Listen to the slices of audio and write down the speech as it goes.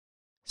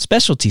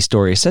Specialty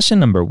Story, session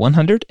number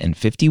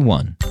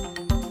 151.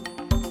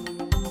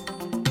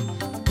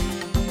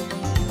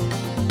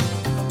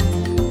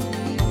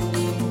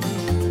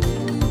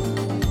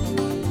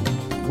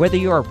 Whether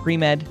you are a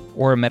pre-med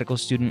or a medical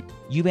student,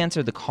 you've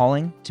answered the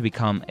calling to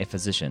become a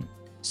physician.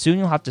 Soon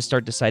you'll have to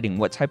start deciding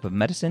what type of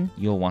medicine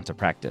you'll want to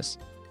practice.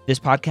 This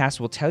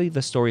podcast will tell you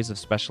the stories of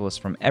specialists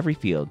from every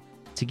field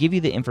to give you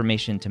the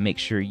information to make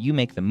sure you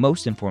make the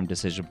most informed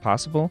decision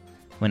possible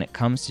when it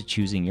comes to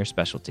choosing your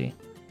specialty.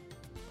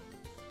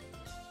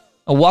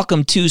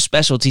 Welcome to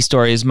Specialty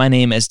Stories. My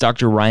name is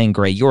Dr. Ryan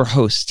Gray, your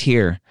host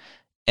here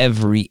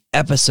every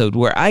episode,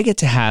 where I get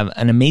to have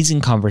an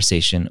amazing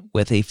conversation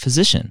with a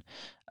physician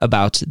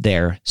about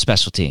their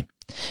specialty.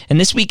 And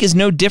this week is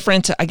no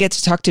different. I get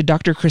to talk to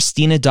Dr.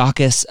 Christina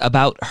Daucus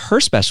about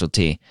her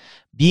specialty,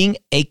 being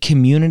a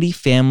community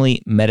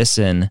family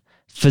medicine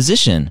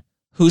physician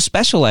who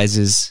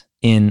specializes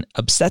in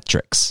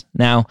obstetrics.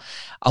 Now,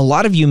 a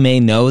lot of you may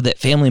know that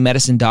family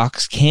medicine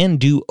docs can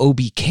do OB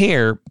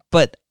care,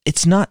 but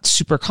it's not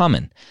super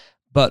common.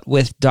 But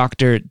with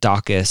Dr.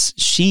 Daucus,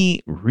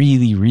 she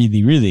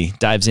really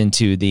dives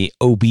into the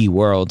OB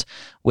world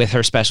with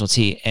her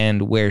specialty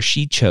and where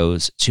she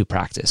chose to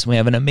practice. We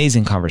have an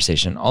amazing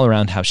conversation all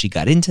around how she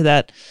got into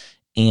that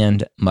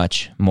and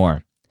much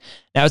more.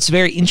 Now, it's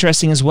very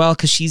interesting as well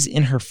because she's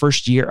in her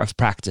first year of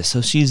practice. So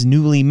she's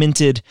newly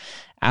minted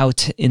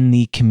out in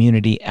the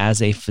community as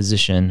a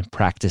physician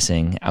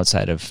practicing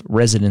outside of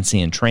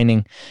residency and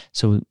training.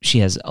 So she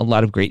has a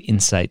lot of great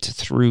insight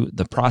through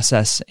the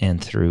process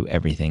and through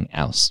everything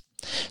else.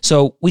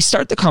 So we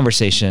start the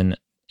conversation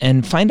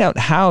and find out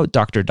how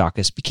Dr.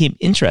 Daucus became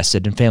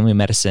interested in family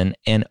medicine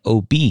and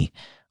OB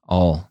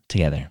all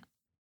together.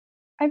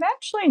 I've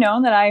actually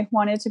known that I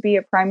wanted to be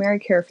a primary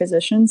care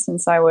physician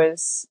since I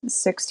was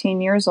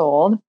 16 years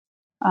old.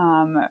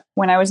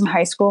 When I was in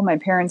high school, my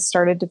parents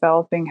started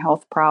developing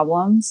health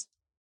problems,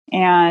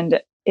 and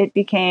it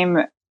became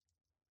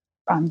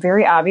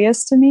very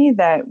obvious to me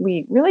that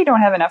we really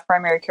don't have enough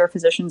primary care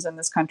physicians in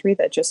this country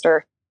that just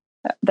are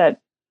that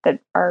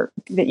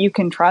you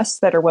can trust,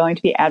 that are willing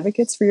to be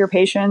advocates for your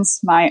patients.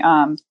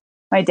 My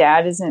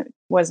dad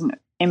was an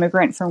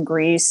immigrant from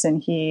Greece,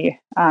 and he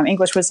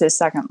English was his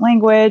second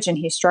language, and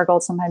he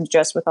struggled sometimes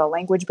just with a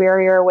language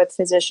barrier with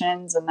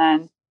physicians. And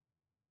then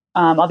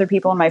other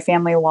people in my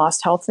family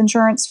lost health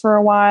insurance for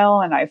a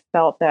while, and I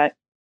felt that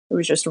it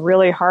was just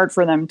really hard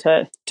for them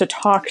to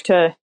talk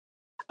to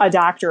a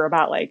doctor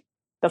about like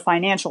the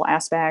financial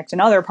aspect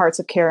and other parts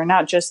of care,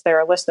 not just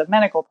their list of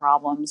medical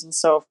problems. And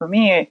so for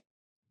me,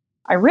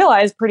 I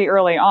realized pretty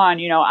early on,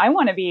 I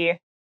want to be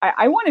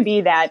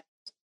that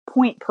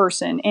point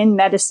person in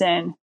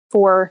medicine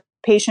for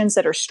patients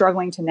that are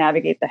struggling to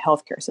navigate the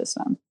healthcare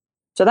system.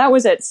 So that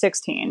was at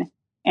 16.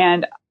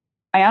 And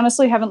I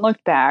honestly haven't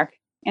looked back.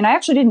 And I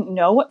actually didn't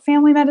know what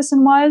family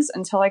medicine was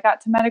until I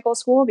got to medical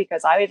school,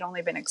 because I had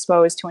only been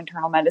exposed to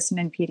internal medicine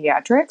and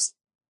pediatrics.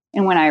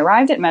 And when I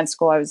arrived at med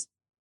school, I was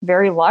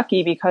very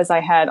lucky because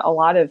I had a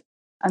lot of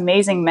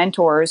amazing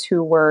mentors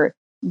who were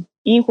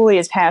equally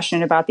as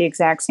passionate about the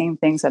exact same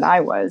things that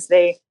I was.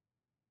 They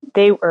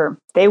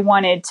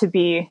wanted to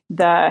be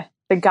the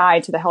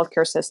guide to the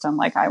healthcare system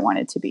like I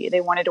wanted to be.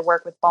 They wanted to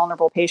work with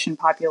vulnerable patient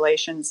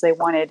populations. They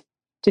wanted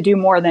to do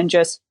more than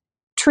just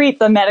treat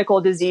the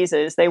medical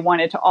diseases. They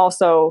wanted to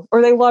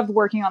they loved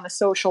working on the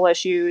social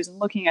issues and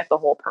looking at the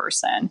whole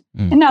person.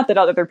 And not that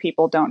other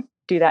people don't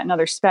do that in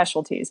other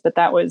specialties, but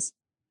that was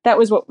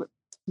what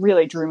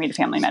really drew me to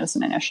family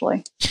medicine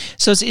initially.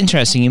 So it's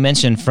interesting. You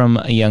mentioned from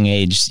a young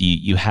age,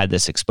 you had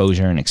this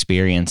exposure and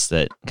experience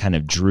that kind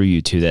of drew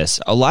you to this.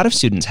 A lot of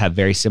students have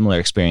very similar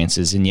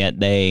experiences, and yet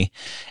they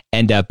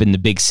end up in the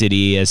big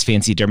city as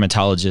fancy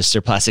dermatologists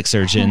or plastic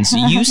surgeons.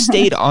 You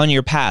stayed on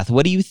your path.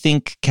 What do you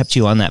think kept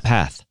you on that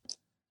path?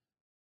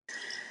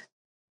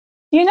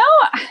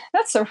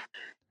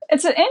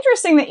 It's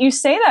interesting that you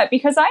say that,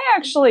 because I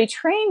actually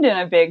trained in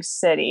a big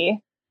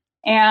city.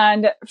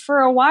 And for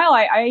a while,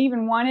 I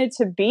even wanted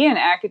to be in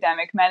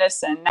academic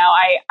medicine. Now,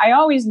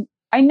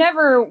 I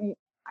never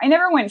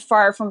went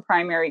far from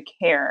primary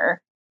care.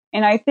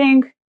 And I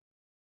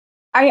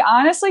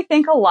honestly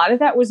think a lot of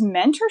that was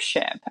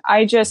mentorship.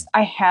 I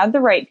had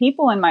the right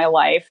people in my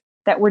life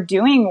that were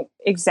doing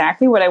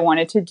exactly what I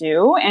wanted to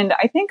do. And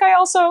I think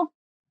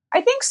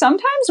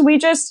sometimes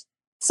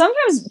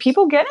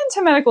people get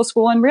into medical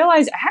school and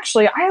realize,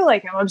 actually, I'm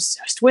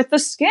obsessed with the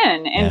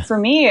skin. And for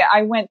me,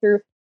 I went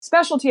through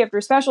specialty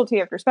after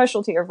specialty after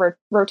specialty of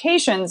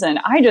rotations, and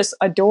I just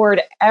adored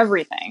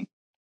everything.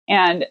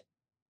 And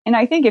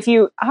I think if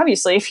you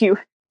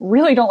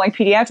really don't like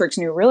pediatrics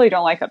and you really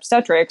don't like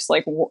obstetrics,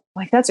 like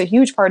that's a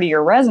huge part of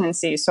your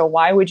residency. So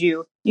why would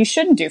you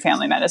shouldn't do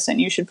family medicine.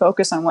 You should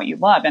focus on what you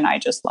love. And I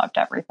just loved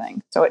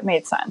everything. So it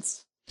made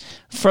sense.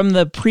 From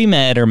the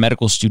pre-med or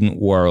medical student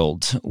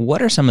world,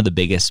 what are some of the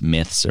biggest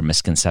myths or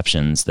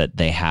misconceptions that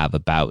they have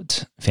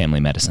about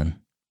family medicine?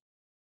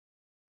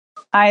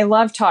 I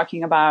love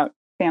talking about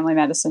family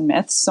medicine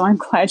myths, so I'm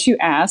glad you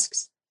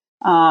asked.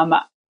 I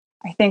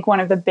think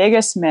one of the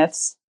biggest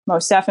myths,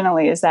 most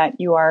definitely, is that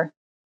you are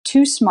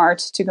too smart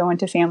to go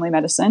into family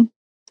medicine.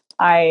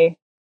 I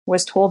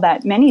was told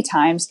that many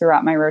times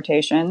throughout my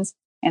rotations,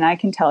 and I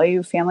can tell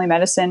you family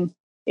medicine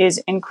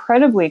is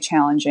incredibly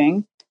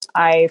challenging.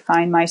 I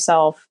find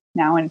myself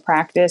now in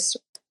practice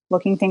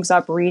looking things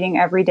up, reading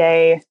every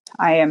day.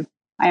 I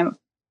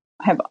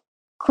have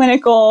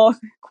clinical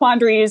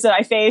quandaries that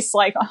I face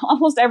like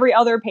almost every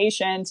other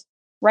patient.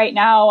 Right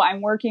now,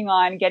 I'm working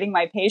on getting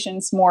my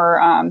patients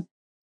more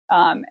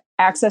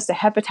access to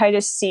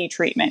hepatitis C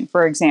treatment,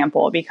 for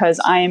example, because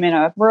I am in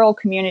a rural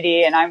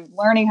community and I'm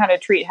learning how to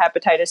treat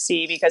hepatitis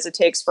C because it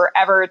takes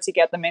forever to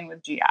get them in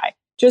with GI.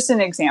 Just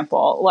an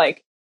example,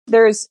 like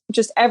there's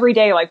just every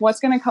day, like what's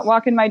going to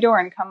walk in my door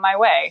and come my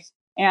way.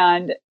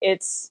 And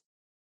it's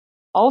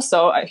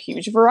also a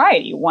huge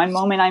variety. One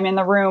moment I'm in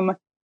the room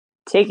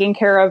taking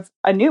care of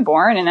a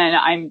newborn, and then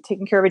I'm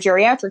taking care of a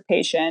geriatric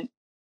patient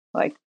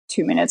like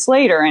 2 minutes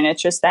later. And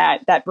it's just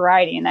that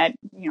variety and that,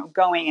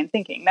 going and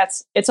thinking,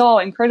 it's all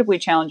incredibly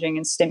challenging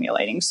and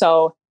stimulating.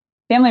 So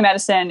family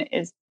medicine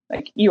is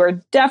like, you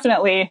are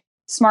definitely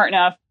smart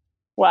enough.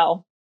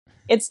 Well,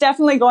 it's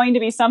definitely going to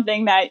be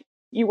something that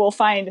you will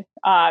find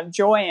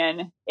joy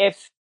in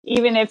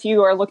even if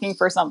you are looking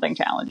for something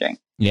challenging.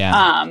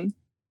 Yeah.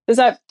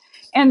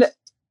 And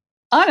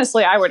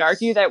honestly, I would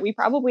argue that we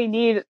probably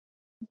need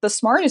the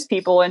smartest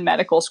people in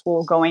medical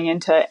school going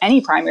into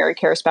any primary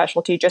care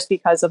specialty just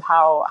because of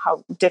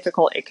how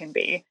difficult it can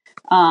be.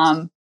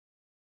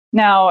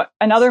 Now,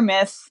 another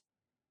myth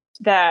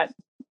is that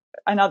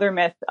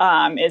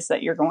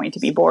you're going to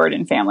be bored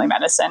in family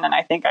medicine. And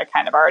I think I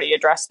kind of already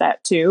addressed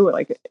that too.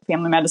 Like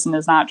family medicine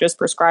is not just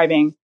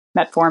prescribing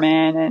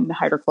metformin and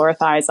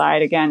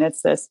hydrochlorothiazide. Again,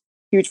 it's this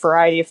huge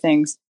variety of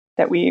things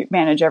that we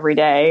manage every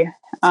day.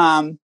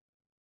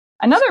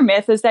 Another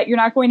myth is that you're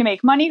not going to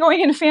make money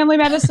going into family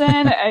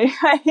medicine.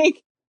 I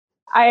think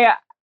I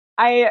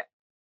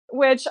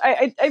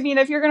mean,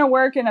 if you're going to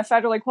work in a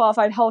federally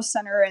qualified health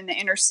center in the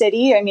inner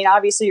city, I mean,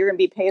 obviously you're going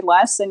to be paid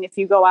less. And if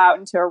you go out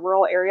into a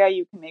rural area,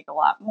 you can make a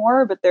lot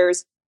more, but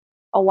there's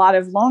a lot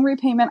of loan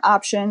repayment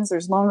options.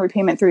 There's loan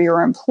repayment through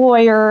your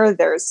employer.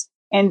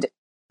 And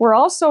we're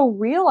also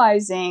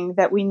realizing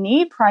that we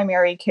need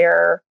primary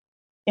care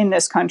in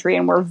this country,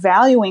 and we're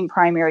valuing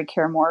primary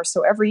care more.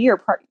 So every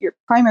year, your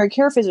primary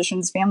care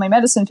physicians, family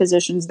medicine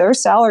physicians, their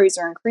salaries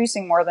are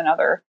increasing more than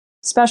other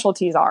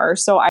specialties are.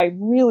 So I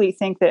really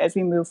think that as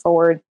we move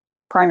forward,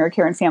 primary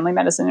care and family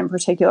medicine in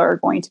particular are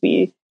going to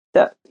be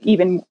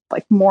even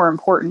like more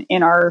important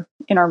in our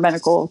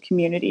medical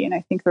community, and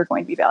I think they're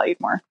going to be valued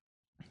more.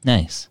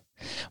 Nice.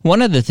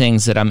 One of the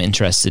things that I'm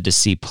interested to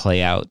see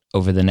play out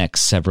over the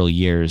next several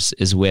years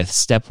is with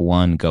Step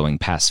 1 going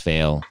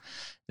pass-fail.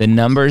 The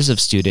numbers of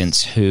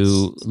students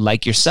who,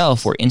 like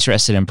yourself, were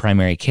interested in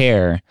primary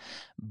care,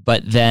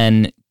 but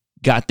then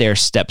got their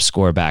Step 1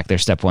 score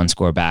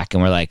back,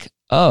 and were like,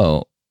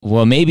 oh,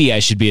 well, maybe I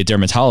should be a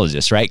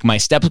dermatologist, right? My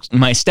step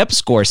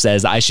score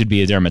says I should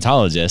be a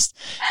dermatologist.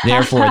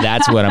 Therefore,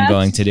 that's what I'm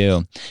going to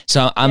do.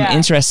 So I'm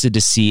interested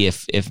to see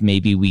if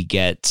maybe we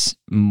get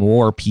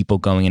more people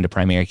going into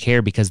primary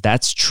care because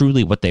that's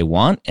truly what they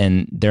want,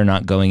 and they're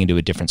not going into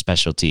a different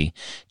specialty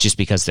just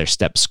because their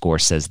step score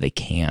says they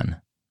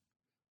can.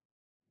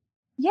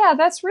 Yeah,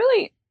 it's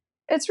really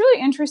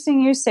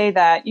interesting you say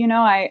that.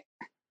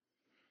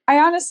 I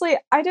honestly,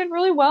 I did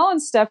really well in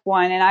Step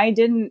 1,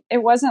 and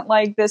it wasn't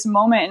like this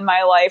moment in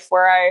my life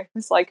where I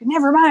was like,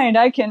 never mind,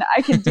 I can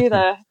do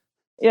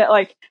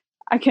I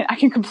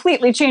can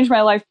completely change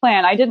my life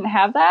plan. I didn't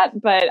have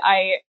that, but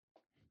I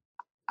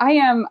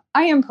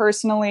am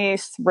personally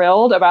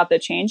thrilled about the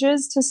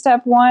changes to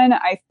Step 1.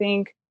 I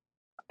think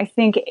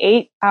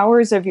 8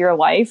 hours of your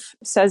life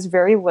says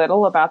very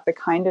little about the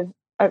kind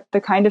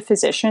of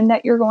physician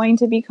that you're going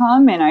to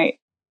become. And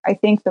I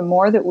think the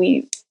more that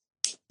we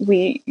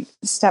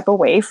step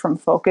away from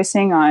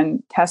focusing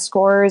on test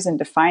scores and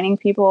defining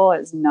people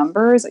as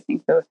numbers, I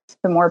think the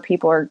more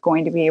people are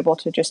going to be able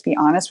to just be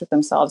honest with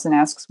themselves and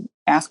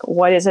ask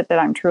what is it that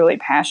I'm truly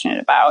passionate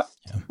about.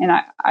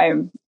 Yeah.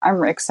 And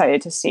I'm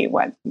excited to see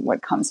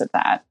what comes of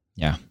that.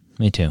 Yeah,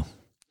 me too.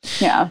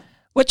 Yeah.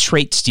 What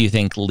traits do you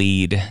think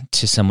lead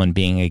to someone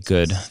being a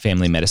good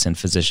family medicine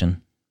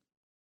physician?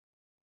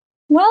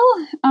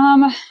 Well,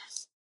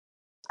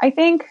 I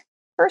think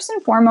first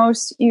and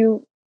foremost,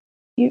 you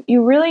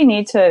really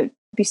need to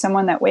be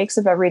someone that wakes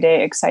up every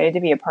day excited to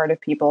be a part of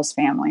people's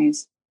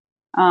families.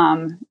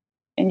 And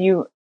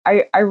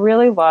I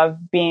really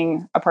love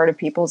being a part of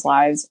people's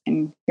lives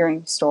and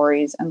hearing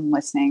stories and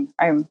listening.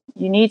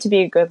 You need to be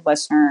a good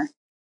listener.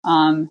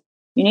 You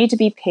need to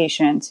be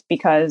patient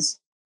because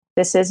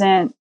this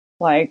isn't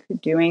like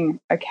doing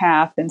a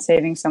cath and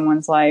saving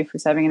someone's life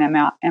who's having an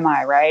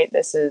MI, right?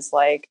 This is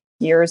like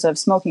years of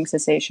smoking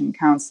cessation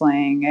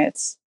counseling.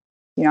 It's,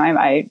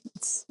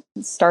 it's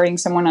starting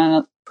someone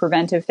on a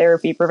preventive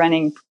therapy,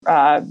 preventing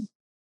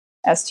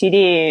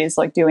STDs,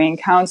 like doing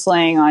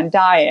counseling on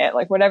diet,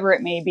 like whatever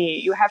it may be.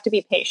 You have to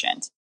be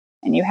patient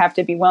and you have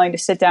to be willing to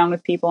sit down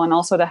with people and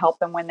also to help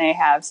them when they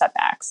have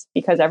setbacks,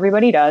 because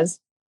everybody does.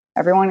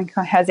 Everyone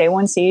has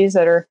A1Cs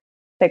that are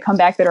they come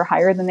back that are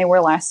higher than they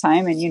were last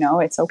time. And,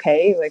 it's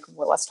okay. Like,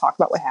 well, let's talk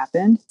about what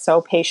happened.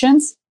 So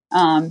patience,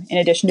 in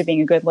addition to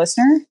being a good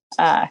listener,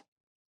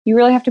 you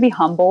really have to be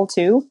humble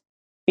too,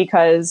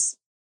 because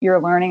you're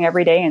learning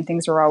every day and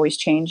things are always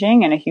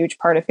changing. And a huge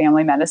part of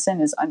family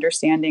medicine is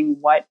understanding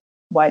what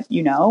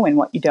you know and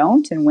what you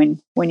don't, and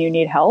when you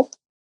need help.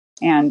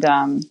 And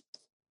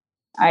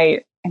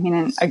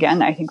and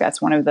again, I think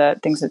that's one of the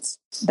things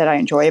that I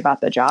enjoy about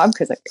the job,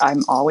 because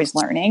I'm always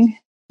learning.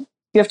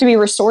 You have to be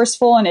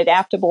resourceful and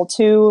adaptable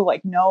too,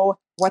 like know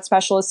what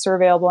specialists are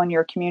available in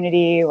your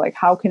community. Like,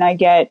 how can I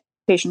get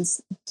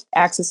patients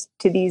access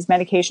to these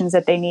medications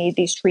that they need,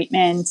 these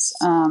treatments?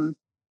 And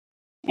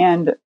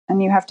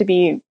you have to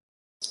be,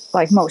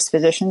 like most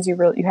physicians, you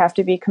have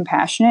to be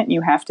compassionate, and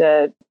you have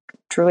to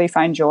truly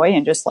find joy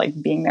in just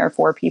like being there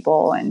for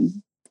people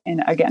and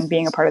again,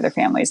 being a part of their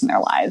families and their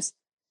lives.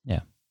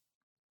 Yeah.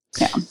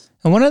 Yeah.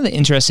 And one of the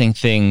interesting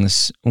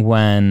things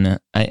when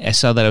I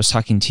saw that I was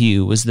talking to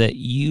you was that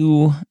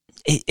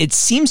it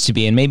seems to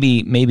be, and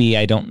maybe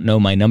I don't know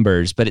my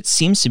numbers, but it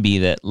seems to be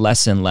that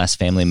less and less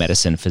family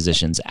medicine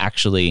physicians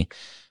actually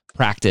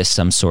practice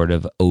some sort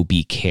of OB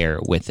care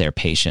with their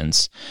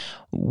patients.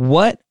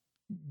 What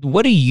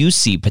do you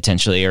see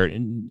potentially,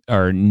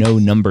 or no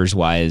numbers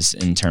wise,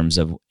 in terms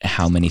of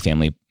how many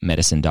family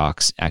medicine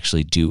docs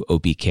actually do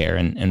OB care,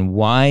 and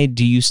why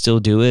do you still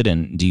do it?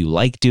 And do you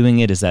like doing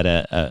it? Is that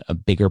a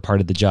bigger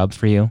part of the job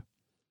for you?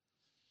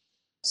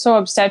 So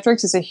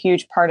obstetrics is a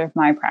huge part of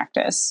my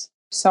practice.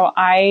 So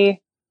I'm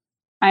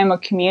a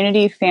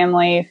community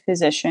family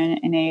physician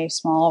in a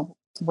small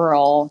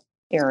rural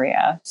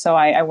area. So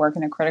I work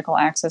in a critical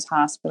access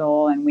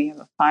hospital, and we have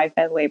a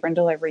 5-bed labor and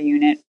delivery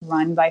unit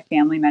run by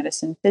family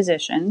medicine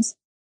physicians.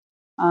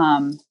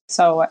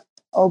 So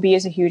OB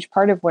is a huge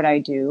part of what I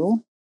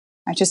do.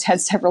 I just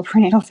had several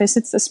prenatal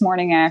visits this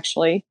morning,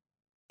 actually.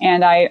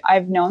 And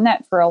I've known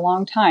that for a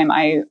long time.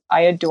 I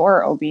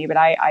adore OB, but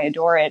I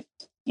adore it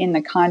in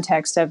the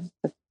context of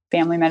the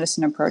family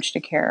medicine approach to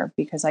care,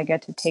 because I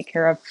get to take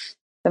care of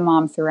the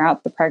mom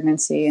throughout the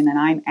pregnancy, and then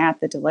I'm at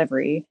the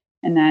delivery,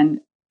 and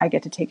then I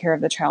get to take care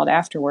of the child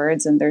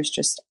afterwards. And there's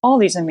just all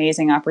these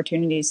amazing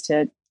opportunities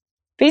to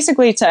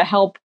basically to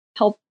help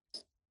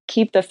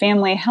keep the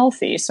family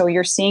healthy. So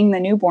you're seeing the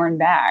newborn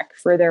back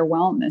for their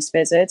wellness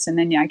visits. And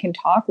then I can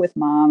talk with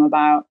mom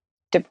about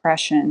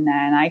depression.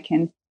 Then I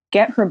can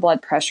get her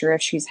blood pressure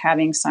if she's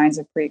having signs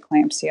of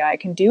preeclampsia. I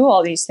can do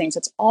all these things.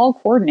 It's all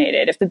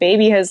coordinated. If the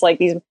baby has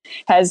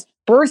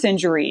birth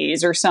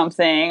injuries or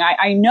something,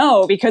 I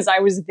know because I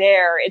was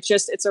there.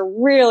 It's a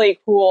really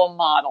cool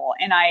model.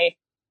 And I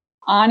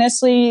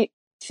honestly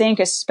think,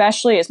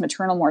 especially as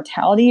maternal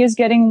mortality is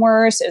getting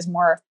worse, as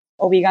more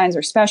OB-GYNs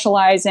are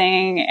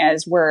specializing,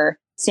 as we're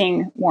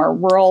seeing more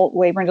rural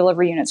labor and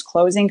delivery units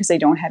closing because they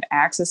don't have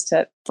access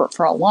to,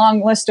 for a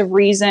long list of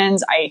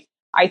reasons,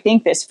 I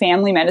think this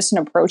family medicine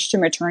approach to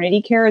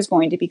maternity care is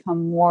going to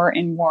become more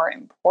and more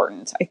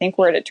important. I think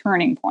we're at a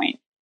turning point.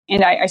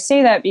 And I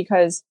say that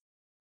because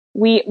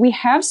we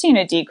have seen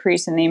a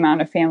decrease in the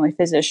amount of family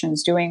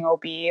physicians doing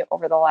OB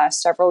over the last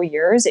several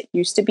years. It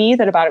used to be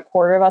that about a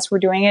quarter of us were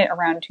doing it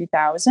around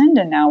 2000,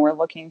 and now we're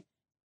looking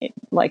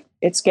like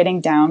it's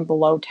getting down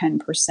below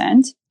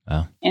 10%.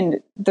 Wow.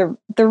 And the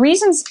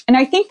reasons, and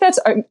I think that's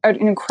an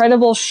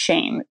incredible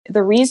shame.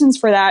 The reasons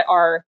for that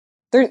are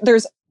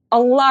there's a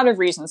lot of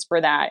reasons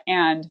for that.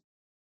 And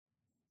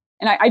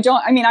I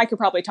could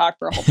probably talk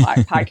for a whole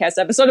podcast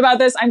episode about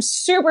this. I'm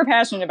super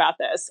passionate about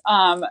this.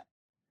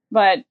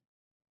 But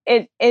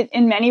it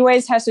in many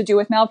ways has to do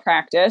with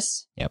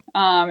malpractice. Yep.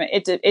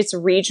 It's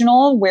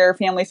regional, where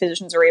family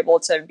physicians are able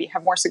to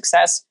have more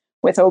success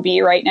with OB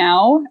right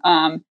now.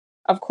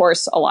 Of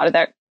course, a lot of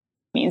that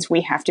means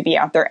we have to be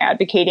out there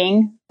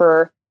advocating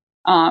for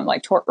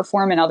like tort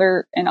reform and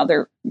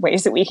other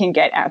ways that we can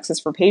get access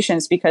for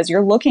patients, because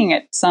you're looking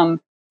at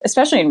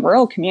especially in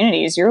rural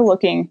communities, you're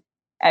looking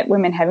at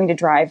women having to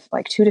drive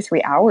like 2 to 3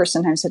 hours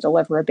sometimes to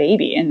deliver a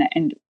baby.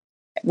 And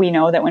we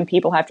know that when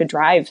people have to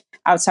drive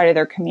outside of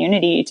their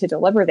community to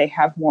deliver, they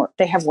have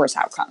worse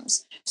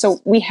outcomes.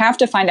 So we have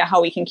to find out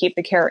how we can keep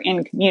the care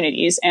in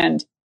communities.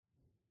 And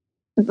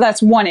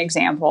that's one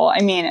example.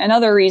 I mean,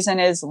 another reason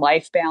is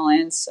life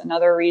balance.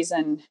 Another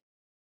reason,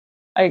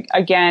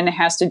 again,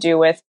 has to do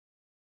with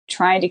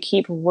trying to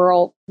keep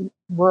rural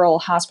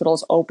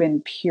hospitals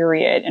open,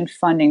 period, and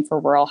funding for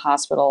rural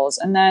hospitals.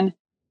 And then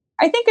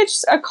I think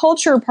it's a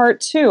culture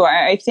part too.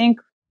 I think,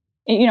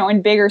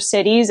 in bigger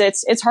cities,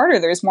 it's harder.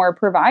 There's more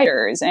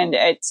providers, and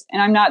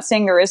I'm not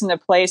saying there isn't a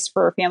place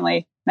for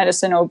family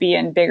medicine OB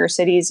in bigger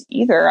cities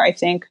either. I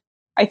think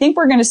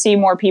we're going to see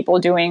more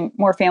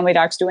family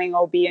docs doing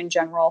OB in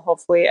general,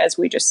 hopefully, as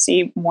we just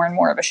see more and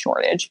more of a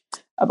shortage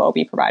of OB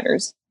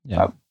providers.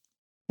 Yeah. So,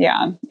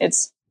 yeah,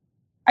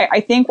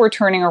 I think we're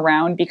turning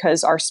around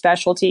because our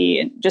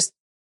specialty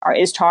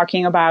is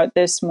talking about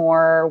this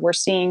more. We're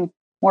seeing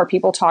more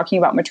people talking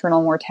about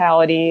maternal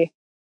mortality.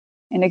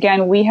 And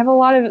again, we have a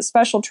lot of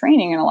special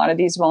training in a lot of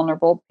these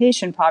vulnerable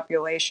patient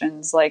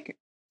populations, like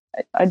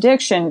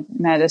addiction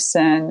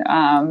medicine,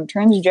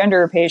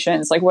 transgender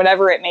patients, like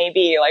whatever it may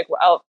be. Like,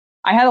 well,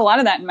 I had a lot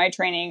of that in my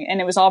training,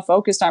 and it was all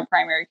focused on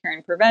primary care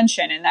and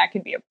prevention, and that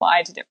could be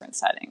applied to different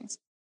settings.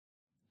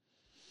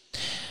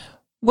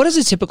 What does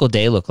a typical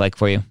day look like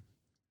for you?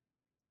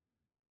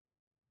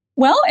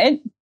 Well,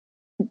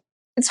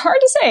 it's hard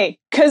to say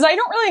because I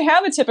don't really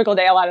have a typical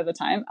day a lot of the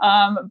time.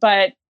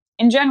 But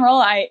in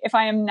general, if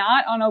I am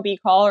not on OB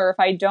call, or if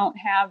I don't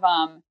have,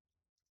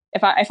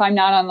 if I'm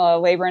not on the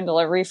labor and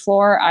delivery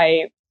floor,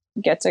 I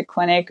get to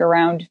clinic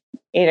around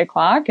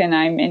 8:00, and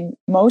I'm in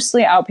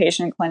mostly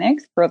outpatient clinic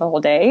for the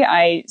whole day.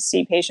 I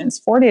see patients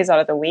 4 days out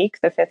of the week.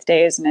 The 5th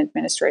day is an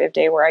administrative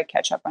day where I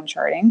catch up on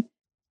charting.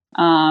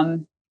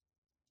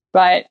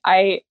 But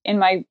in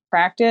my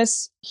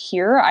practice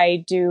here,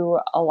 I do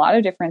a lot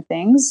of different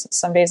things.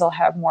 Some days I'll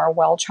have more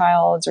well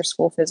childs or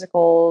school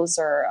physicals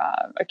or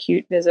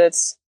acute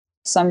visits.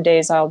 Some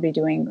days I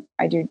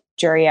do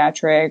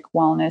geriatric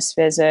wellness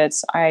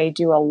visits. I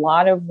do a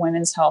lot of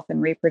women's health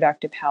and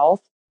reproductive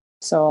health.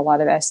 So a lot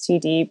of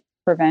STD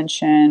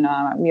prevention.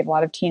 We have a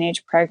lot of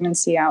teenage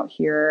pregnancy out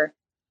here.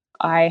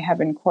 I have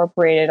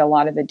incorporated a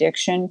lot of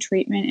addiction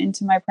treatment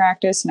into my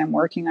practice, and I'm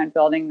working on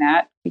building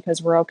that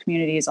because rural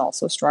communities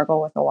also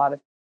struggle with a lot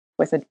of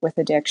with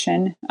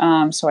addiction.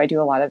 So I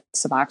do a lot of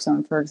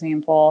Suboxone, for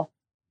example.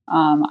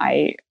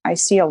 I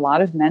see a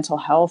lot of mental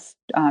health,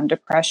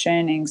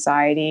 depression,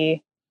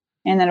 anxiety,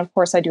 and then of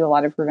course I do a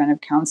lot of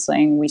preventive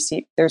counseling. We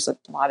see there's a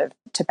lot of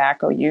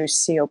tobacco use,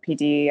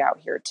 COPD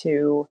out here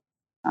too,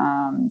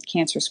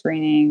 cancer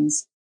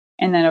screenings,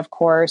 and then of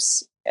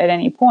course, at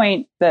any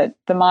point, the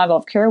model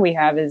of care we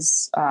have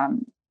is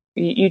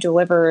you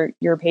deliver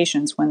your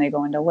patients when they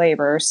go into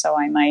labor. So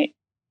I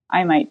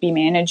might be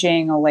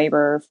managing a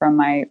laboring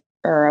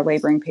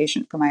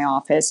patient from my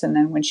office, and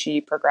then when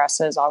she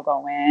progresses, I'll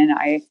go in.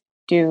 I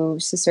do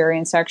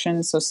cesarean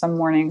sections. So some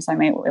mornings I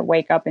might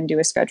wake up and do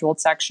a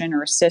scheduled section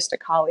or assist a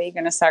colleague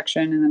in a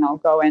section, and then I'll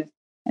go in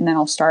and then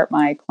I'll start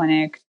my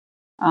clinic.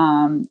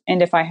 And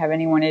if I have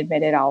anyone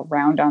admitted, I'll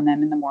round on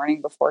them in the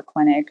morning before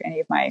clinic.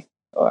 Any of my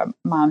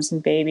moms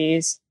and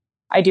babies.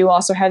 I do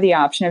also have the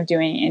option of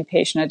doing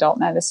inpatient adult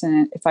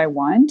medicine if I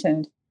want,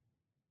 and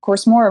of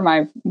course,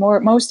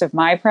 most of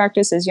my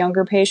practice is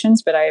younger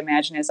patients. But I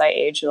imagine as I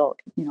age, they'll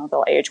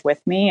age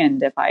with me,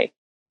 and I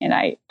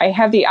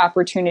have the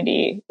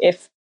opportunity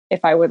if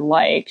I would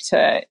like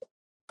to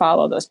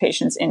follow those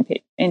patients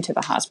into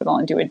the hospital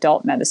and do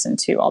adult medicine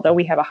too. Although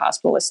we have a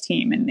hospitalist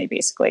team, and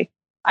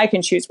I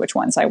can choose which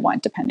ones I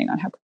want depending on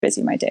how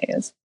busy my day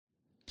is.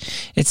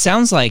 It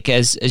sounds like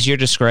as you're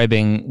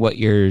describing what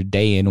your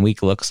day and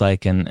week looks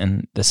like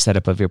and the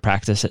setup of your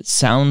practice, it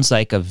sounds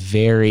like a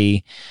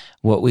very,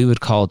 what we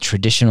would call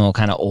traditional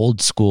kind of old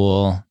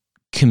school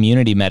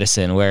community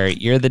medicine, where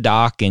you're the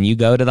doc and you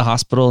go to the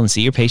hospital and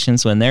see your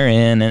patients when they're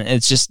in, and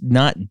it's just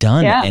not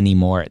done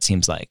anymore, it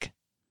seems like.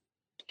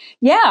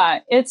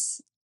 Yeah,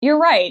 you're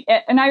right.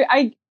 And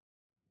I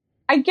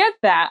get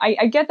that.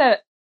 I get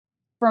that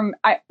from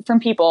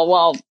people.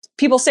 Well,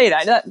 people say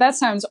that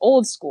sounds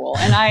old school,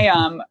 and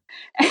and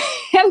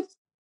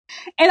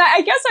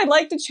I guess I'd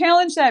like to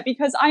challenge that,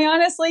 because I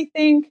honestly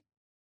think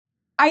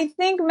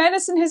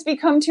medicine has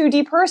become too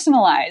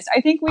depersonalized.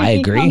 I think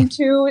we've become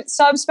too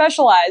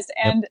subspecialized,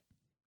 and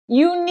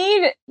you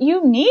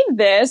need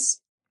this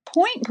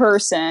point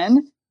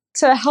person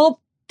to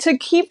help to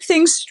keep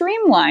things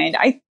streamlined.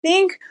 I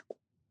think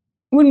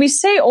when we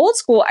say old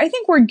school, I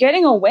think we're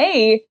getting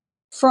away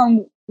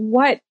from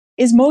what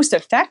is most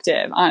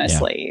effective,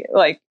 honestly.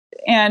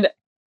 And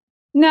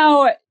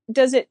now,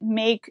 does it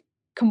make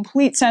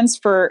complete sense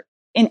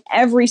in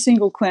every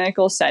single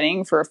clinical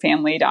setting for a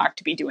family doc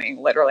to be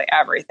doing literally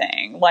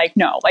everything?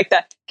 No,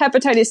 the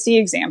hepatitis C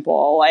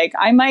example,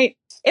 I might,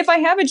 if I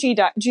have a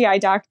GI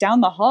doc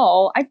down the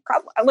hall, I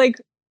probably,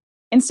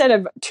 instead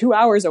of 2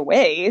 hours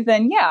away,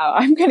 then yeah,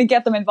 I'm going to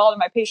get them involved in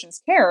my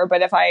patient's care.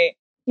 But if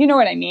you know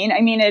what I mean?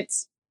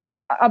 It's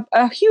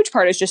a huge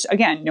part is just,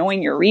 again,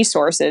 knowing your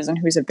resources and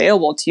who's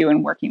available to you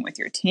and working with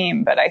your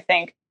team. But I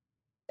think,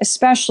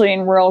 especially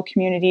in rural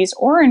communities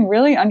or in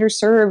really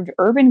underserved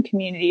urban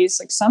communities,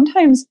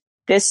 sometimes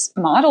this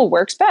model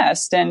works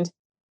best. And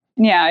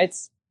yeah,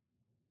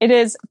 it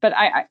is, but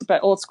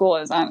old school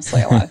is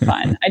honestly a lot of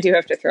fun. I do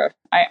have to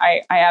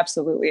I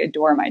absolutely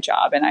adore my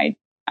job, and I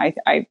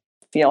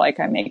feel like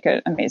I make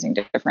an amazing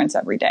difference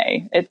every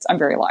day. I'm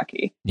very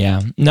lucky.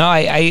 Yeah, no,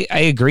 I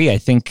agree. I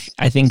think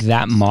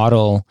that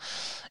model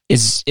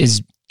is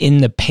in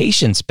the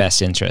patient's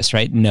best interest,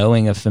 right?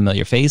 Knowing a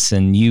familiar face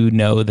and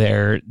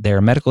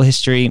their medical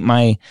history.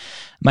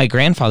 My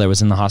grandfather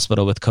was in the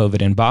hospital with COVID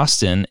in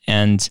Boston,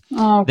 and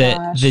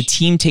the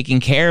team taking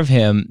care of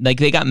him,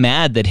 they got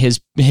mad that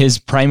his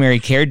primary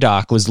care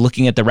doc was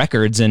looking at the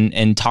records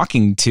and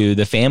talking to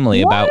the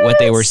family about what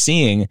they were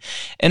seeing.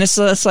 And it's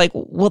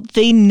well,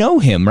 they know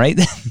him, right?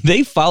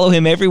 They follow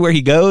him everywhere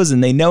he goes,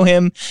 and they know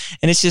him.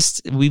 And it's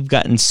just, we've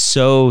gotten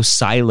so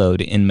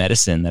siloed in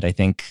medicine that I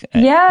think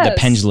the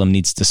pendulum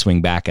needs to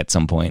swing back at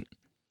some point.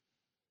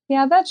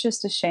 Yeah, that's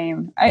just a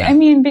shame.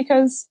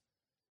 Because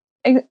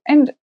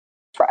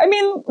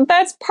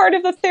that's part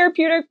of the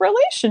therapeutic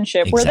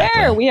relationship. Exactly. We're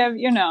there. We have,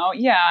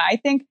 I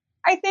think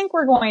I think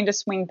we're going to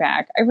swing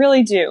back. I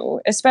really do,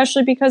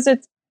 especially because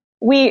it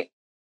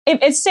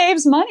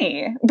saves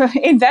money. But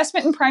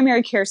investment in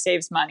primary care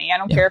saves money. I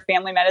don't care if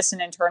family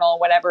medicine, internal,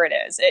 whatever it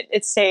is.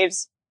 It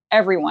saves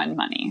everyone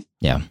money.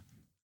 Yeah.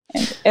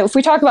 And if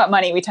we talk about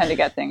money, we tend to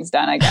get things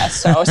done, I guess.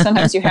 So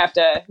sometimes you have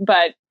to,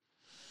 but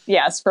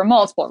yes, for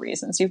multiple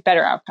reasons, you have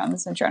better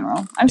outcomes in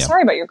general. I'm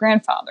sorry about your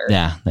grandfather.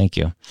 Yeah, thank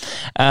you.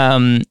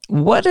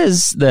 What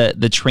does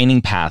the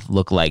training path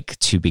look like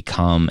to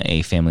become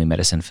a family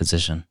medicine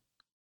physician?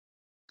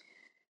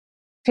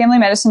 Family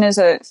medicine is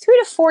a 3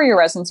 to 4 year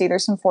residency.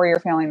 There's some 4-year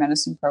family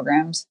medicine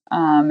programs.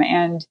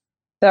 And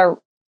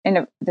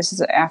this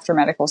is after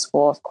medical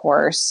school, of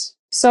course.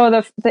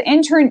 So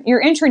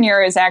your intern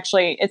year is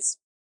actually,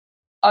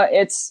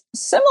 it's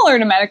similar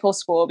to medical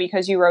school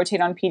because you rotate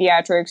on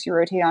pediatrics, you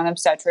rotate on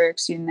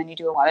obstetrics, and then you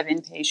do a lot of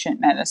inpatient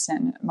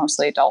medicine,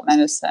 mostly adult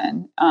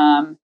medicine.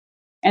 And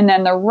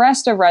then the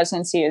rest of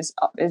residency is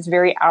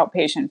very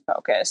outpatient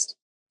focused.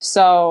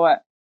 So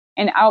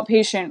an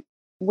outpatient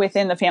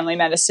within the family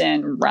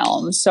medicine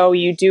realm. So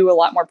you do a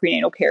lot more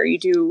prenatal care.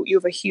 You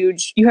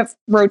have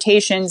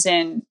rotations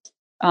in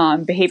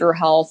behavioral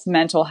health,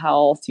 mental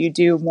health. You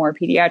do more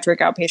pediatric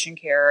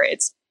outpatient care.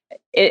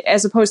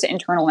 As opposed to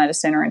internal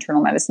medicine or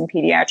internal medicine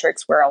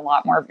pediatrics, where a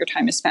lot more of your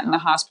time is spent in the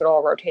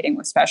hospital rotating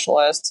with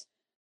specialists.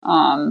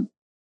 And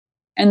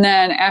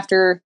then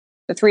after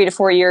the 3 to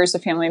 4 years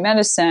of family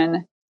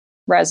medicine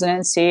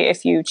residency,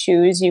 if you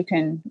choose, you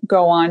can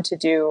go on to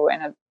do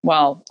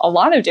a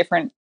lot of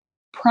different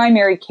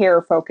primary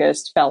care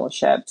focused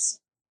fellowships.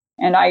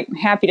 And I'm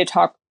happy to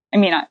talk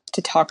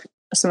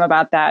some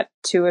about that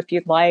too, if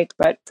you'd like.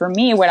 But for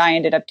me, what I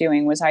ended up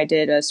doing was I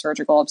did a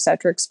surgical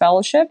obstetrics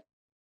fellowship,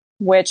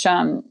 which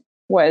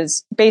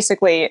was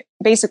basically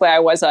I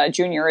was a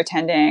junior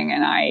attending,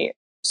 and I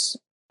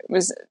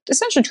was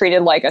essentially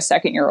treated like a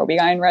second-year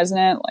OB-GYN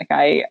resident. Like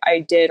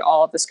I did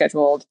all of the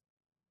scheduled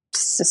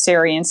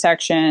cesarean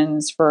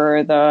sections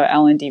for the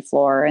L&D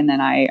floor, and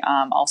then I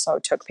also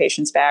took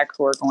patients back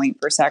who were going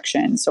for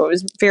section. So it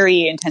was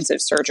very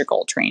intensive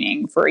surgical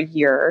training for a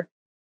year.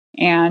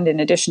 And in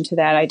addition to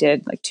that, I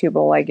did like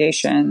tubal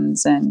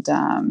ligations and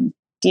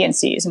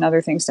DNCs and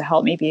other things to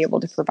help me be able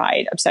to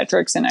provide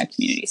obstetrics in a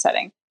community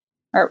setting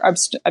or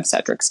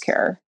obstetrics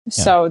care. Yeah.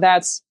 So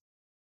that's,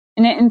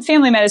 and in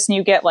family medicine,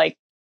 you get like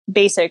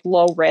basic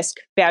low risk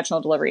vaginal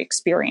delivery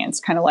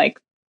experience, kind of like,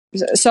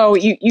 so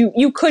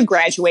you could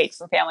graduate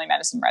from family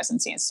medicine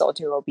residency and still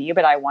do OB,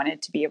 but I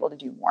wanted to be able to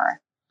do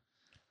more.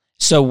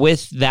 So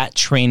with that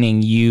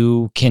training,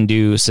 you can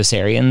do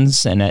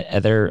cesareans and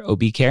other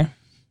OB care?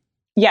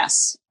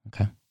 Yes.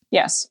 Okay.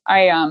 Yes.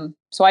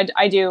 So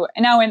I do.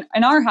 And now in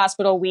our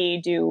hospital,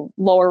 we do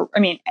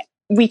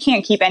we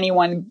can't keep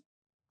anyone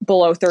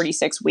below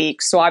 36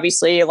 weeks. So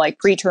obviously like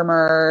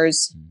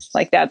pretermers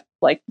like that,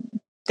 like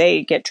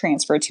they get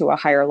transferred to a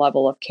higher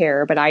level of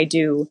care, but I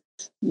do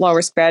low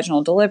risk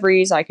vaginal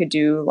deliveries. I could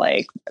do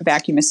like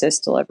vacuum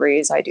assist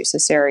deliveries. I do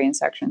cesarean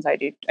sections. I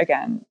do,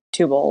 again,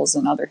 tubals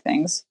and other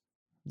things.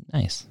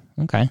 Nice.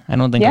 Okay. I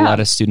don't think a lot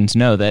of students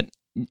know that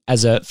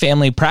as a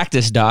family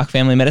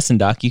medicine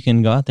doc, you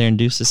can go out there and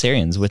do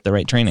cesareans with the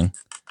right training.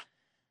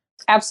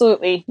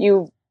 Absolutely.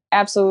 You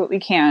absolutely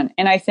can.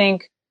 And I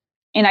think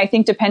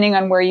depending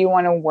on where you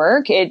want to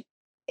work, it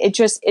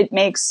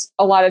makes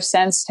a lot of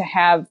sense to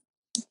have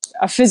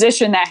a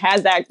physician that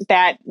has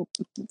that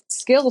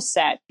skill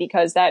set,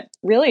 because that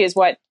really is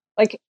what,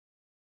 like,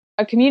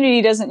 a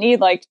community doesn't need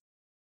like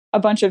a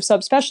bunch of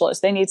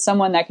subspecialists. They need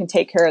someone that can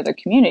take care of the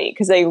community,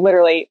 because they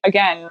literally,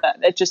 again,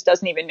 it just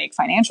doesn't even make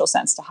financial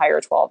sense to hire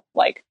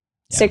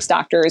 6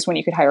 doctors when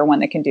you could hire one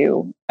that can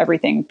do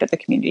everything that the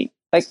community,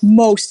 like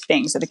most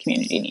things that the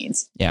community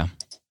needs. Yeah.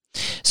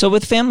 So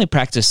with family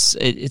practice,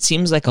 it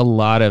seems like a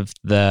lot of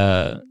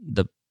the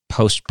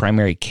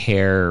post-primary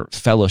care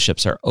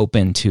fellowships are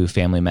open to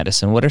family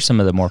medicine. What are some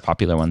of the more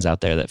popular ones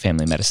out there that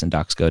family medicine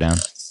docs go down?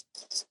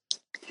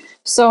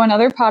 So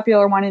another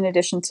popular one, in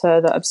addition to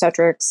the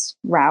obstetrics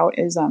route,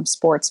 is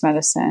sports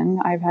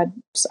medicine. I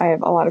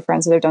have a lot of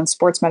friends that have done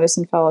sports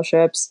medicine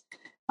fellowships.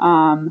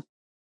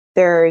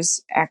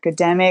 There's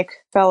academic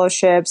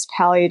fellowships,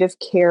 palliative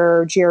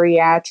care,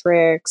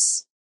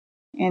 geriatrics,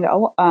 and a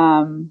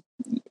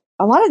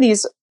lot of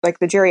these, like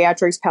the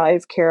geriatrics,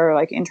 palliative care,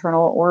 like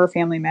internal or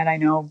family med, I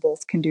know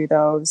both can do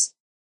those.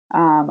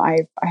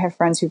 I have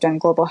friends who've done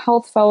global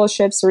health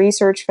fellowships,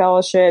 research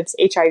fellowships,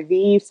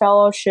 HIV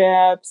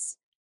fellowships.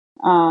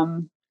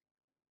 You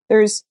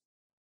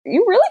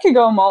really could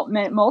go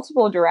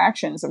multiple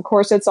directions. Of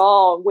course, it's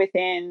all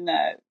within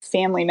the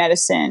family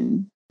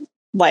medicine,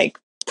 like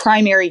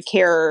primary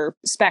care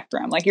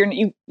spectrum. Like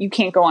you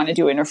can't go on and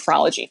do a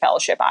nephrology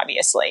fellowship,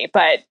 obviously,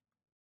 but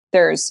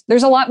there's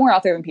a lot more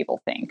out there than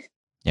people think.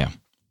 Yeah.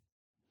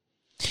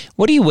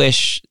 What do you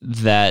wish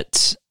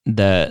that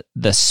the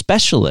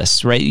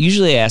specialists, right?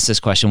 Usually I ask this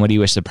question, what do you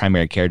wish the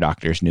primary care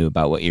doctors knew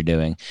about what you're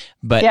doing?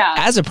 But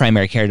as a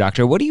primary care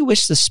doctor, what do you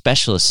wish the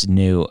specialists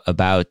knew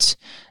about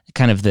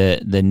kind of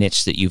the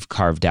niche that you've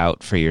carved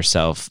out for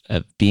yourself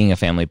of being a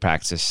family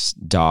practice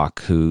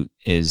doc who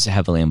is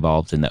heavily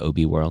involved in the OB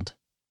world?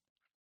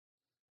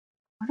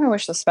 what do I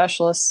wish the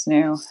specialists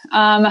knew?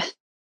 I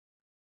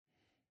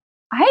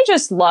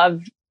just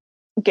love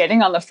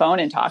getting on the phone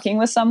and talking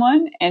with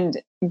someone and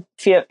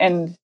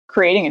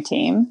creating a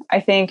team.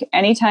 I think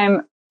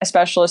anytime a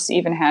specialist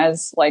even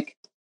has like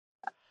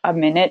a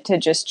minute to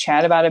just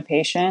chat about a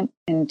patient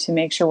and to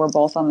make sure we're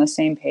both on the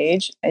same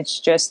page,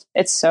 it's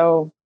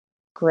so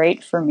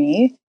great for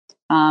me.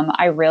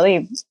 I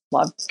really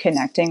love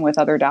connecting with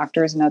other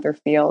doctors in other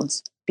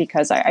fields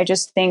because I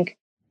just think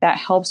that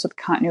helps with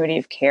continuity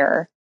of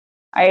care.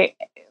 We're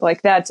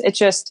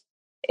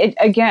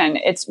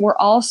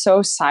all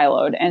so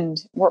siloed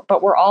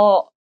but we're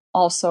all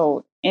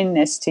also in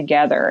this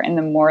together. And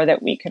the more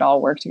that we could all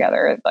work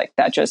together like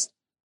that,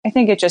 I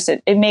think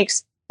it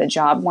makes the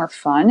job more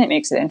fun. It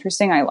makes it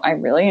interesting. I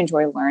really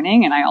enjoy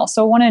learning. And I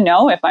also want to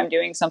know if I'm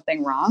doing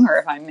something wrong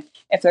or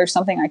if there's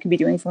something I could be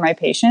doing for my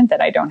patient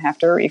that I don't have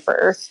to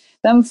refer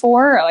them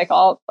for,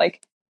 or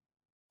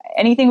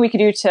anything we could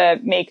do to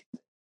make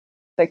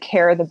the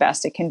care the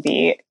best it can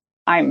be.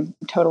 I'm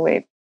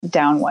totally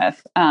down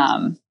with.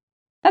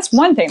 That's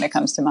one thing that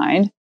comes to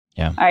mind.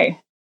 Yeah.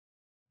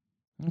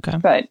 Okay.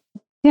 But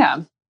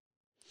yeah.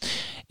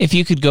 If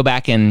you could go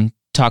back and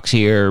talk to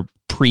your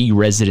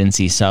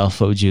pre-residency self,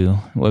 what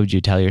would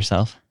you tell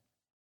yourself?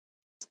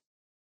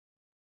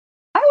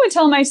 I would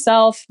tell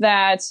myself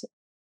that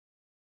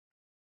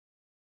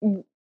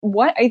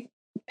what I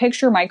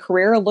picture my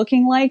career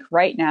looking like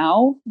right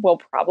now will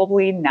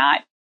probably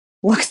not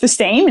look the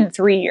same in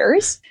 3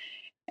 years,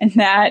 and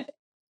that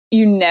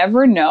you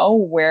never know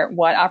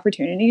what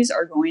opportunities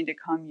are going to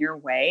come your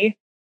way.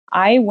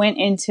 I went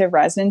into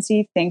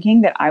residency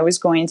thinking that I was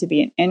going to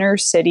be an inner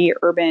city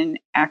urban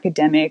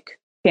academic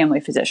family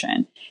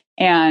physician.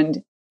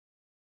 And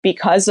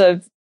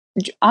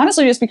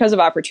honestly, just because of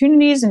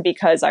opportunities and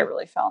because I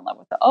really fell in love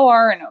with the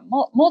OR and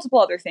multiple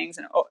other things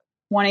and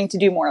wanting to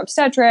do more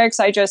obstetrics,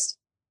 I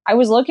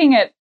was looking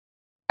at,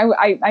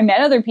 I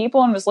met other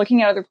people and was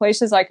looking at other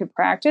places I could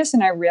practice.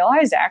 And I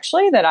realized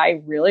actually that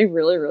I really,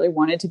 really, really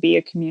wanted to be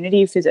a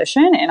community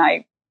physician. And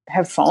I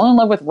have fallen in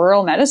love with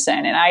rural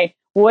medicine. And I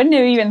wouldn't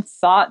have even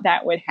thought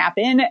that would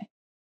happen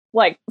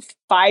like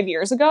 5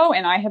 years ago.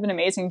 And I have an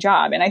amazing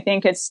job. And I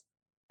think it's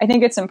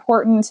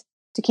important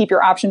to keep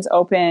your options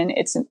open.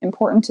 It's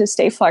important to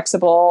stay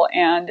flexible,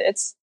 and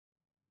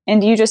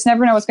you just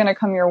never know what's going to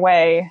come your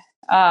way.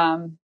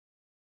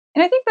 And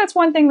I think that's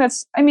one thing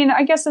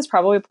I guess this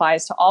probably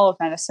applies to all of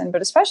medicine,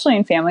 but especially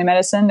in family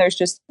medicine, there's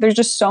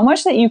just so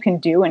much that you can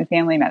do in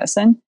family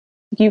medicine.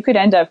 You could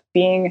end up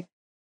being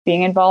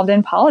involved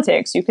in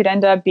politics. You could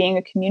end up being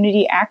a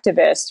community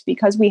activist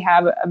because we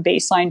have a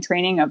baseline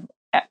training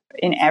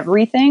in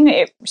everything.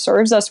 It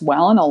serves us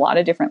well in a lot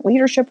of different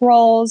leadership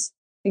roles.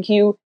 Like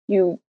you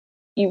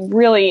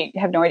really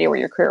have no idea where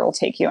your career will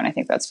take you. And I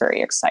think that's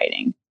very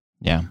exciting.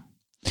 Yeah.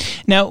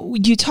 Now,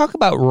 you talk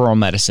about rural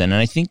medicine,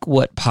 and I think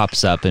what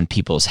pops up in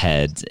people's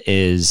heads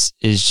is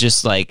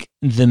just like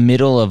the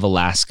middle of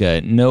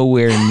Alaska,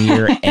 nowhere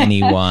near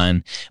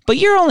anyone, but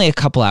you're only a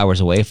couple hours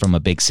away from a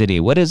big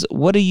city. What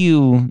do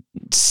you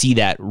see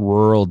that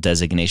rural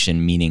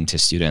designation meaning to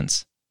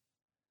students?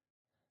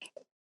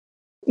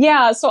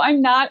 Yeah, so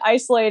I'm not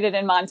isolated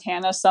in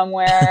Montana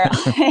somewhere.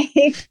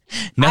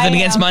 Nothing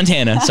against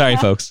Montana. Sorry,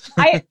 folks.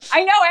 I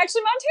know.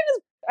 Actually, Montana's,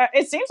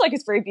 it seems like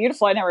it's very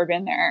beautiful. I've never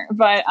been there.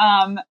 But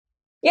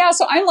yeah,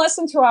 so I'm less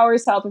than 2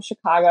 hours south of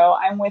Chicago.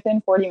 I'm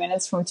within 40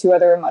 minutes from two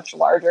other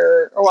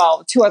larger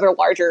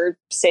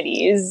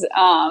cities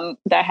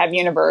that have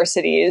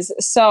universities.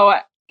 So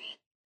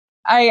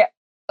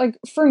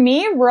for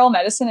me, rural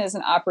medicine is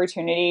an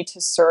opportunity to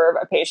serve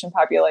a patient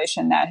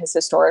population that has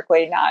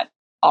historically not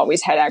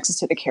always had access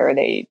to the care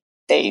they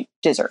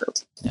deserve.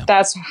 Yeah.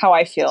 That's how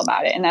I feel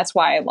about it. And that's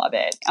why I love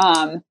it.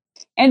 And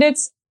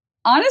it's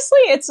honestly,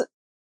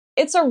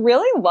 it's a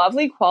really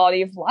lovely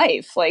quality of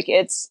life. Like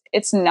it's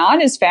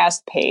not as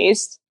fast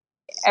paced.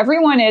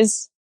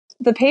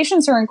 The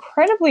patients are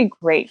incredibly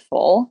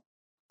grateful.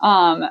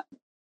 And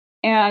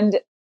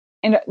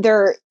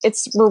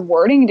it's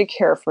rewarding to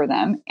care for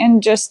them.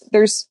 And just,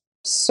 there's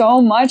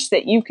so much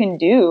that you can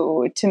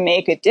do to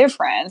make a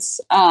difference.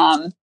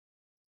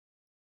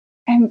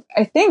 And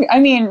I think,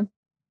 and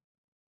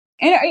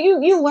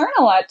you learn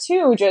a lot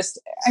too.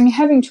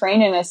 Having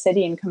trained in a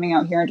city and coming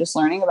out here and just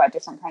learning about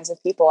different kinds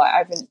of people,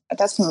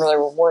 that's been really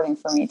rewarding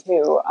for me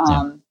too.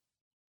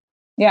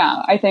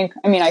 Yeah, I think,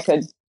 I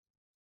could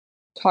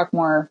talk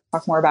more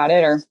about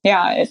it,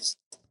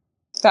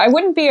 I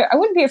wouldn't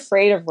be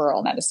afraid of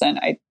rural medicine.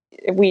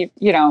 We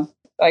don't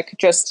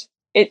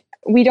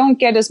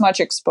get as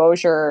much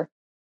exposure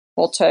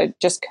to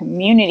just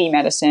community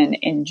medicine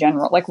in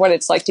general, like what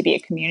it's like to be a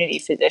community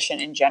physician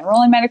in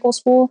general in medical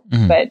school.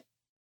 Mm-hmm.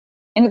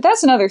 And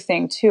that's another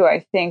thing too.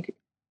 I think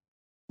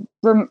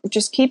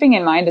just keeping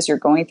in mind as you're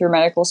going through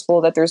medical school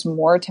that there's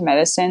more to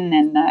medicine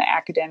than the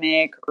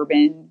academic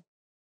urban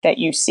that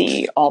you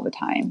see all the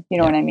time. You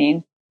know what I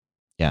mean?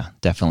 Yeah,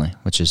 definitely.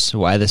 Which is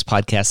why this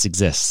podcast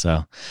exists.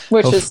 So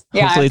hopefully it's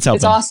helping.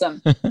 It's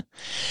awesome.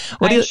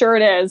 I'm sure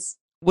it is.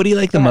 What do you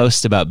like the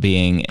most about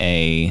being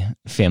a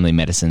family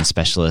medicine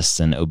specialist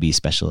and OB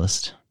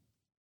specialist?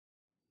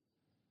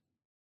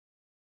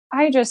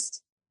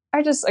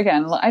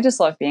 again, I just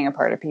love being a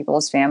part of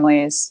people's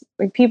families.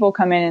 Like, people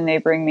come in and they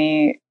bring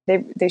me,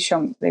 they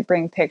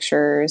bring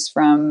pictures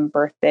from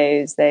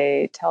birthdays.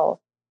 They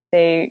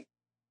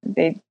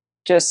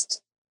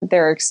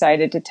they're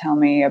excited to tell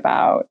me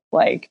about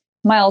like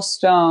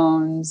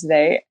milestones.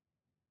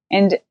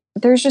 And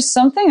there's just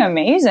something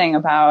amazing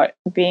about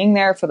being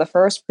there for the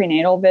first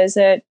prenatal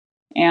visit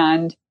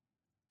and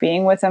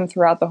being with them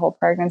throughout the whole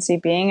pregnancy,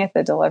 being at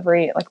the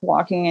delivery, like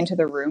walking into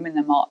the room and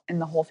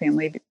the whole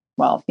family,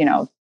 well,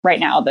 right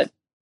now the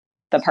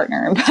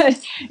partner,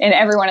 but and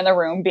everyone in the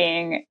room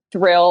being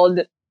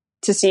thrilled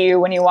to see you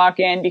when you walk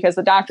in because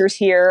the doctor's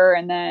here,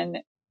 and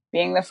then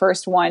being the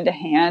first one to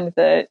hand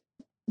the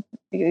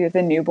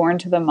newborn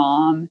to the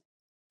mom.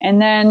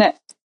 And then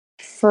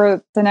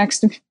for the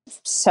next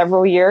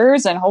several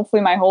years and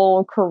hopefully my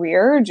whole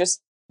career,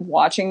 just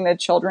watching the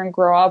children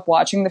grow up,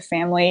 watching the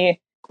family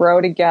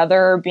grow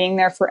together, being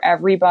there for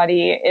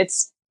everybody.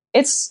 It's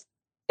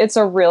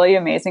a really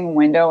amazing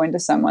window into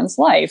someone's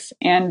life,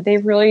 and they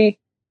really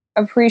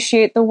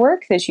appreciate the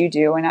work that you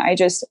do. And I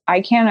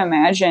can't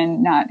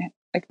imagine not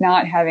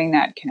having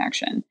that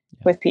connection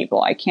with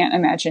people. I can't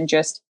imagine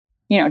just,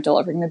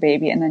 delivering the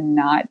baby and then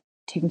not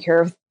taking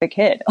care of the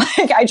kid.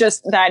 Like,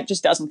 that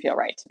just doesn't feel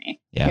right to me.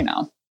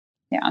 Yeah.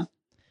 Yeah.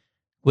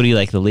 What do you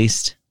like the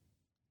least?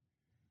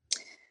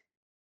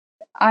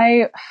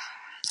 Prior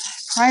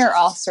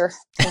ulcer.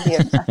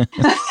 And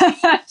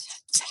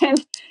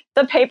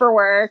the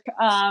paperwork.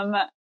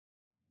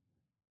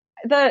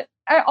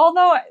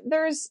 Although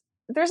there's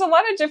a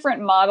lot of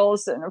different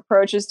models and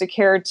approaches to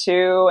care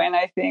too, and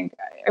I think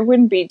I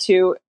wouldn't be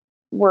too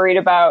worried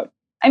about.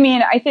 I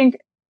mean, I think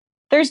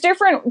there's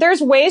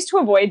ways to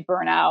avoid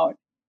burnout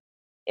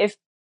if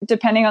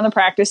depending on the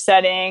practice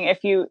setting.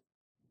 If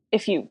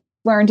you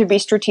learn to be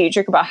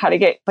strategic about how to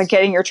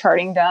getting your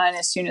charting done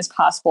as soon as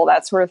possible,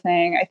 that sort of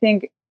thing. I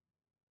think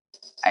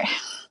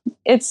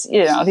it's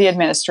the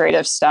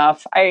administrative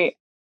stuff.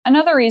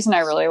 Another reason I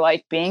really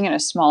like being in a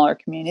smaller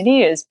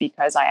community is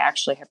because I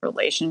actually have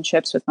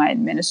relationships with my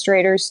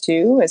administrators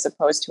too, as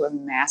opposed to a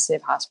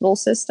massive hospital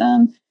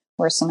system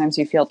where sometimes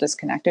you feel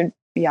disconnected.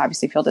 You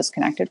obviously feel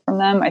disconnected from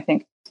them. I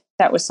think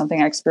that was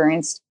something I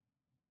experienced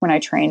when I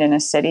trained in a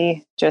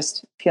city,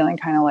 just feeling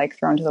kind of like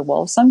thrown to the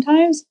wolves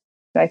sometimes.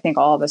 But I think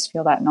all of us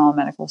feel that in all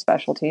medical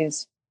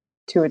specialties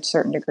to a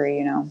certain degree,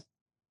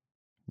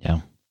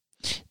 Yeah.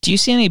 Do you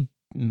see any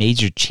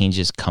major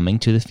changes coming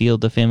to the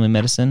field of family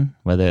medicine,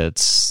 whether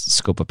it's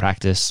scope of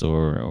practice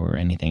or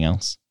anything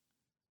else?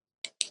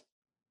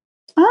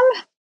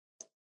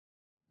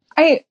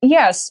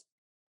 Yes,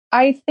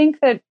 I think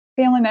that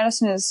family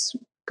medicine is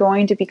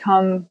going to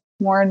become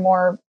more and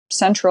more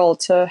central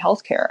to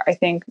healthcare. I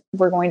think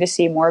we're going to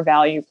see more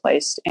value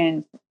placed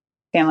in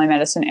family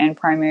medicine and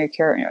primary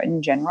care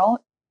in general.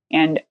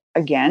 And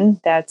again,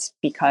 that's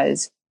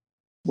because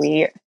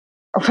healthcare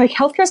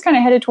is kind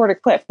of headed toward a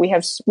cliff. We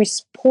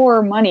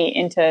pour money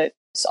into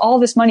all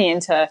this money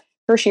into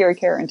tertiary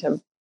care,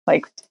 into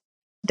like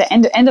the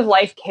end of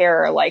life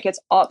care. Like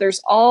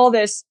there's all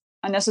this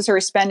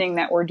unnecessary spending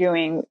that we're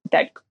doing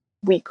that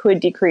we could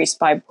decrease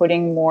by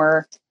putting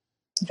more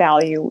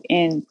value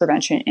in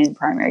prevention in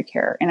primary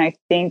care. And I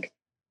think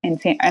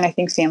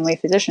family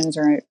physicians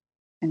are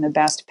in the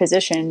best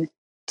position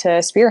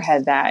to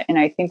spearhead that. And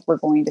I think we're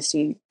going to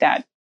see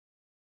that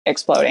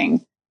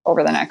exploding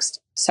over the next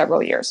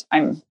several years.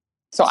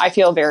 So I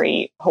feel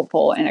very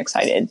hopeful and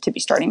excited to be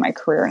starting my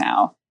career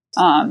now.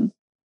 And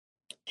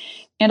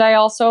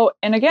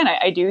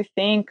I do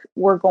think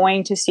we're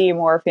going to see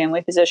more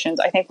family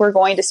physicians. I think we're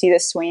going to see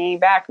this swinging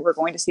back. We're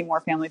going to see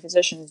more family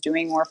physicians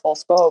doing more full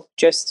scope,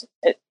 just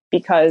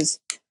because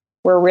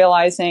we're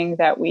realizing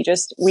that we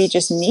just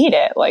need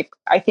it. Like,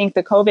 I think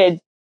the cool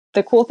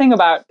thing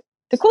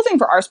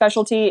for our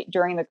specialty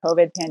during the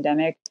COVID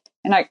pandemic,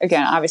 and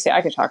obviously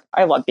I could talk,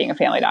 I love being a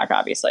family doc.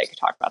 Obviously I could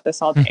talk about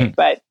this all day,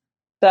 but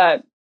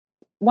the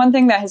one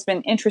thing that has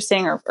been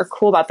interesting or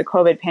cool about the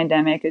COVID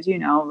pandemic is,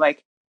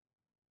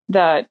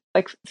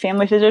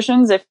 family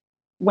physicians,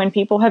 when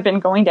people have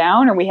been going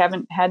down or we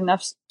haven't had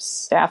enough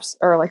staffs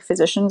or like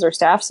physicians or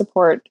staff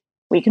support,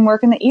 we can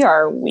work in the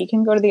ER, we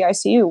can go to the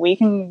ICU, we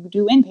can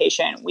do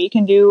inpatient, we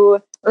can do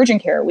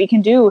urgent care, we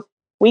can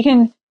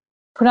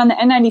put on the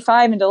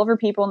N95 and deliver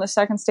people in the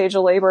second stage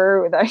of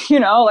labor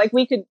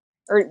we could,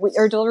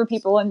 or deliver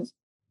people and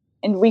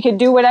we could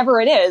do whatever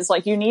it is.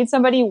 Like, you need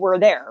somebody, we're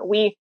there.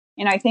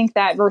 And I think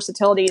that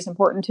versatility is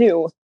important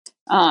too.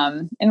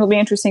 And it'll be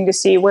interesting to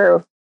see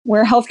where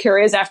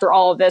healthcare is after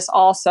all of this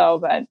also.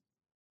 But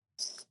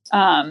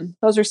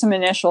those are some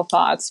initial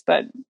thoughts,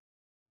 but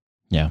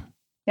yeah.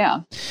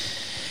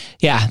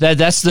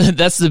 That's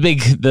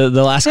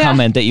the last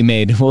comment that you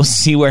made. We'll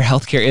see where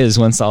healthcare is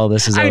once all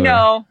this is over. I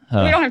know.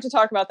 We don't have to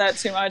talk about that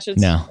too much.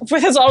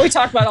 That's all we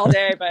talk about all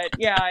day, but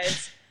yeah,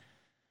 it's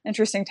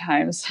interesting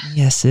times.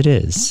 Yes, it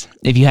is.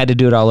 If you had to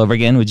do it all over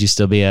again, would you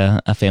still be a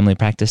family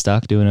practice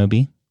doc doing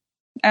OB?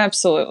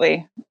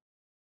 Absolutely.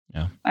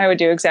 Yeah. I would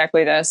do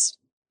exactly this.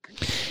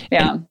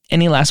 Yeah.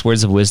 Any last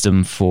words of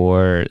wisdom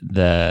for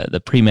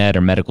the pre-med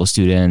or medical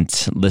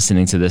student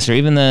listening to this, or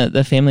even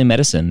the family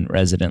medicine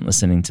resident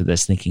listening to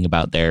this, thinking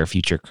about their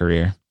future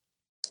career?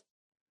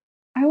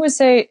 I would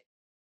say,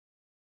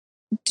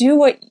 do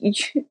what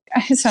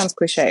it sounds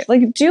cliche.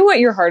 Like, do what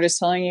your heart is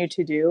telling you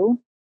to do.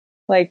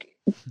 Like,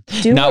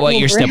 do not what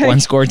your step one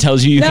score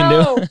tells you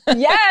can do.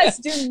 Yes,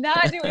 do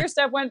not do what your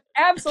step one.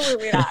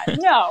 Absolutely not.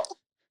 No.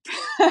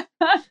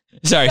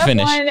 Sorry, step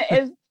finish. One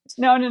is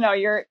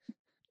no.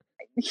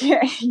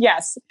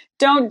 Yes.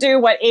 Don't do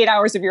what 8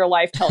 hours of your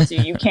life tells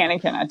you you can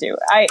and cannot do.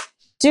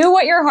 Do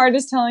what your heart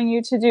is telling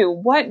you to do.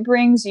 What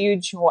brings you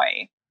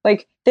joy?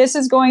 Like, this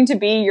is going to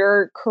be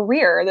your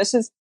career.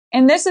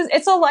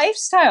 It's a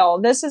lifestyle.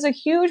 This is a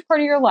huge part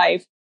of your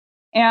life.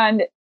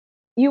 And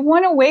you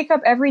want to wake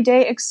up every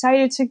day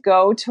excited to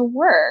go to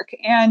work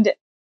and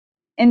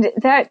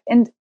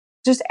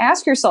just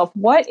ask yourself,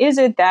 what is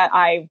it that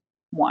I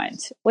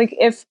want?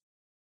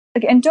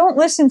 And don't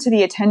listen to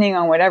the attending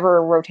on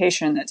whatever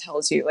rotation that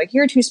tells you, like,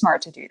 you're too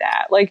smart to do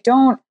that. Like,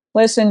 don't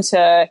listen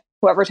to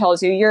whoever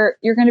tells you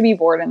you're going to be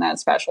bored in that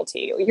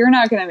specialty, or you're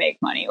not going to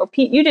make money, or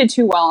Pete, you did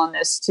too well on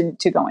this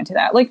to go into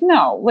that. Like,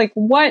 no, like,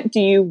 what do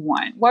you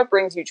want? What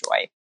brings you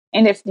joy?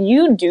 And if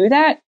you do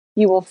that,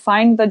 you will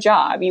find the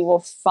job. You will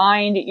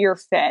find your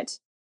fit.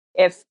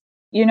 If,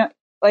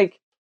 like,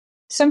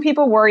 some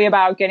people worry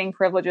about getting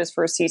privileges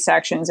for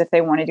C-sections if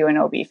they want to do an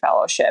OB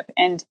fellowship.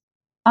 And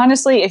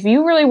honestly, if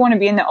you really want to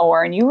be in the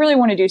OR and you really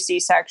want to do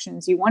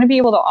C-sections, you want to be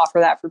able to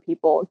offer that for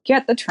people,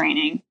 get the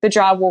training, the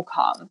job will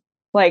come.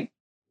 Like,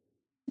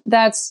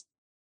 that's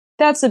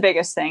the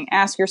biggest thing.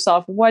 Ask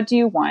yourself, what do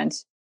you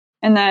want?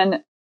 And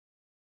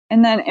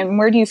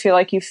where do you feel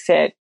like you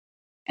fit?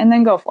 And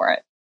then go for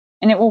it.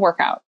 And it will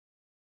work out.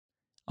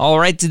 All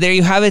right, there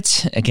you have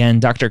it. Again,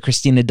 Dr.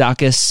 Christina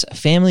Dacus,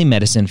 family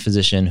medicine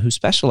physician who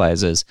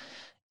specializes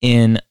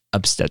in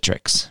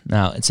obstetrics.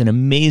 Now, it's an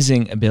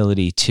amazing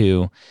ability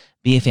to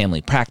be a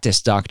family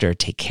practice doctor,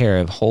 take care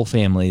of whole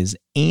families,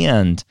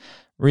 and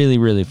really,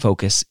 really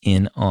focus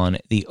in on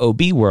the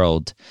OB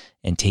world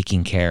and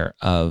taking care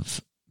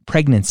of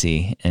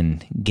pregnancy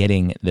and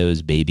getting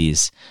those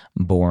babies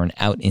born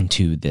out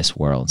into this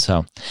world.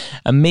 So,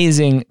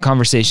 amazing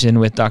conversation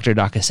with Dr.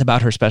 Dacus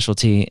about her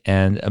specialty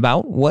and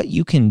about what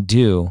you can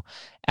do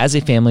as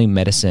a family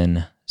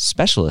medicine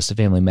specialist, a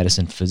family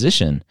medicine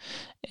physician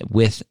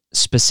with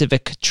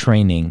specific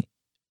training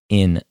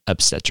in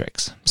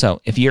obstetrics.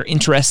 So, if you're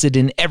interested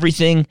in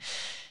everything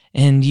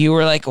and you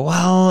were like,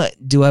 well,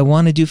 do I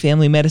want to do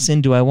family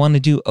medicine? Do I want to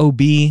do OB?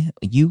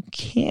 You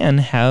can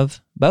have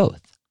both.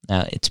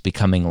 It's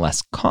becoming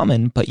less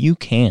common, but you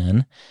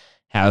can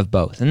have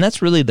both. And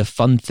that's really the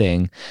fun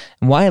thing.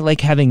 And why I like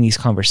having these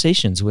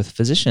conversations with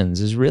physicians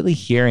is really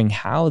hearing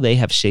how they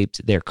have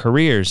shaped their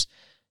careers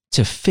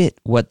to fit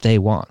what they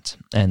want.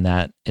 And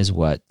that is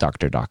what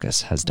Dr.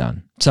 Dacus has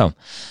done. So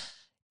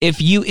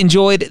if you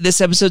enjoyed this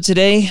episode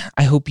today,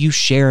 I hope you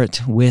share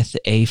it with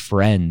a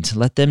friend.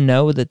 Let them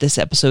know that this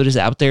episode is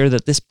out there,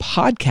 that this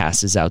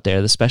podcast is out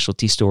there, the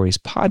Specialty Stories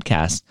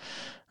podcast.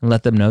 And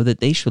let them know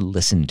that they should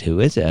listen to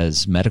it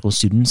as medical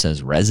students,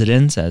 as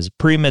residents, as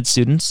pre-med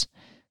students,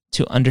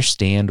 to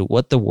understand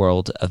what the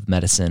world of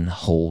medicine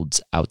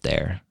holds out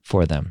there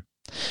for them.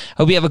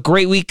 Hope you have a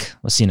great week.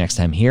 We'll see you next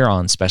time here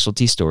on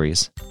Specialty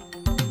Stories.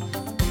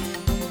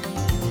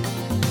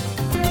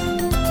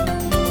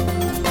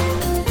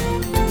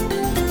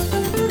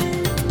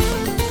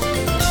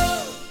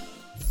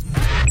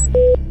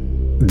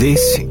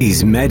 This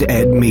is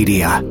MedEd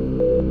Media.